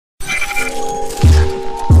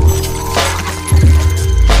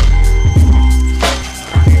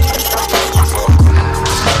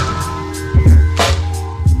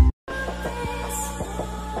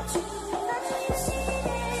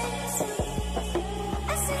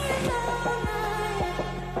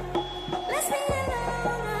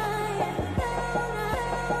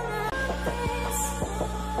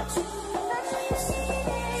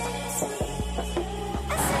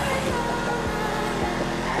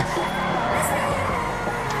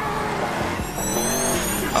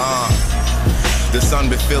The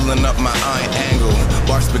sun be filling up my eye angle.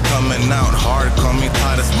 Bars be coming out hard, call me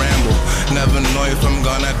Titus Ramble. Never know if I'm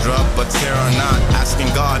gonna drop a tear or not. Asking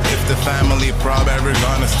God if the family prob ever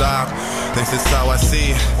gonna stop. This is how I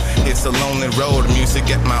see it's a lonely road. Music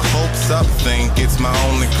get my hopes up, think it's my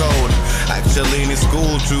only code. Actually need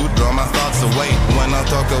school to draw my thoughts away. When I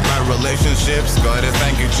talk about relationships, gotta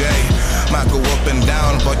thank you, Jay. Might go up and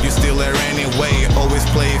down, but you still there anyway. Always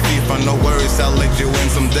play FIFA, no worries, I'll let you win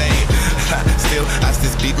someday. Still, as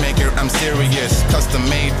this beat maker, I'm serious. Custom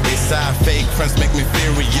made, they side fake, friends make me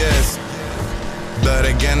furious. But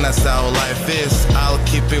again, that's how life is. I'll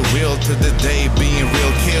keep it real to the day, being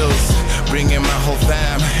real kills. Bringing my whole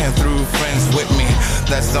fam and through friends with me.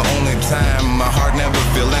 That's the only time my heart never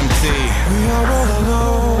feel empty. We are all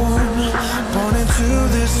alone, born into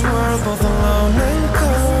this world, both alone and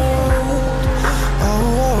cold.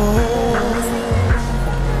 Oh, oh,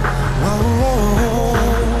 oh, oh, oh.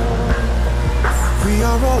 We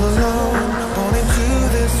are all alone, born into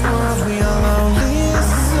this world. We are lonely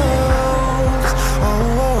souls. Oh,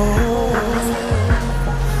 oh,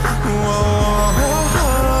 oh, oh,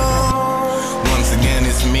 oh. Once again,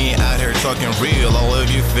 it's me out here talking real. All of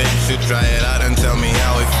you fake should try it out and tell me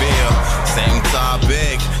how it feel. Same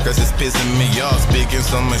topic, cause it's pissing me off. Speaking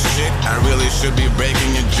so much shit, I really should be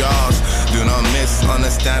breaking your jaws. Do not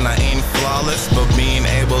misunderstand, I ain't flawless, but being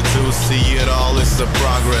able to see it all is a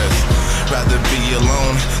progress. Rather be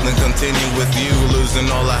alone than continue with you. Losing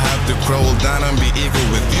all I have to crawl down and be equal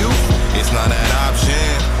with you. It's not an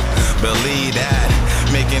option, believe that.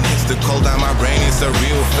 Making hits to cool down my brain is a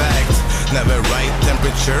real fact. Never right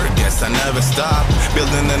temperature, guess I never stop.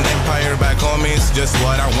 Building an empire back home is just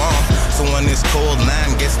what I want. So when this cold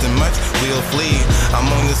land gets too much, we'll flee. I'm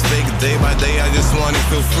on this fake day by day, I just want to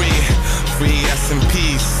feel free. Free as in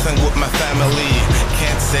peace, and with my family.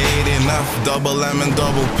 Can't say it enough, double M and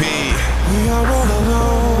double P. We are all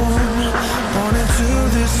alone, born into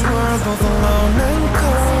this world, both alone and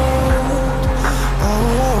cold. Oh,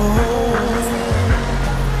 oh,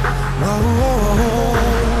 oh, oh, oh.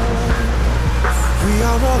 We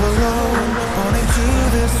are all alone, born into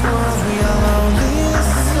this world. We are lonely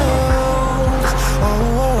souls. Oh,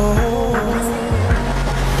 oh,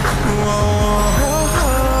 oh, oh,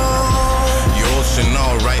 oh. You all should know,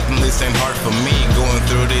 writing this ain't hard for me. Going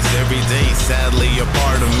through this every day, sadly a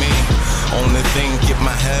part of me. Only thing, keep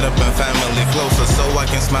my head up and family closer, so I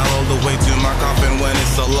can smile all the way to my coffin when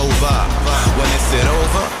it's all over. When it's it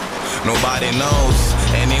over, nobody knows.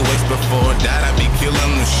 Anyways, before that, I be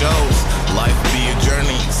killing the shows. Life be a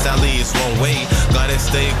journey, sadly it's one way. Gotta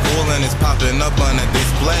stay cool and it's popping up on a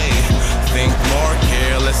display. Think more,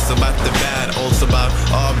 care less about the bad, also about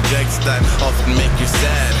objects that often make you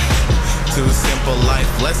sad. Two simple life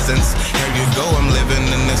lessons, here you go. I'm living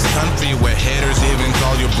in this country where haters even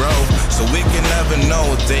call you bro. So we can never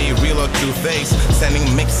know they real or two-faced. Sending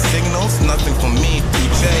mixed signals, nothing for me to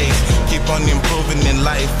chase. Keep on improving in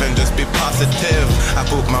life and just be positive. I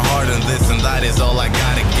put my heart in this and that is all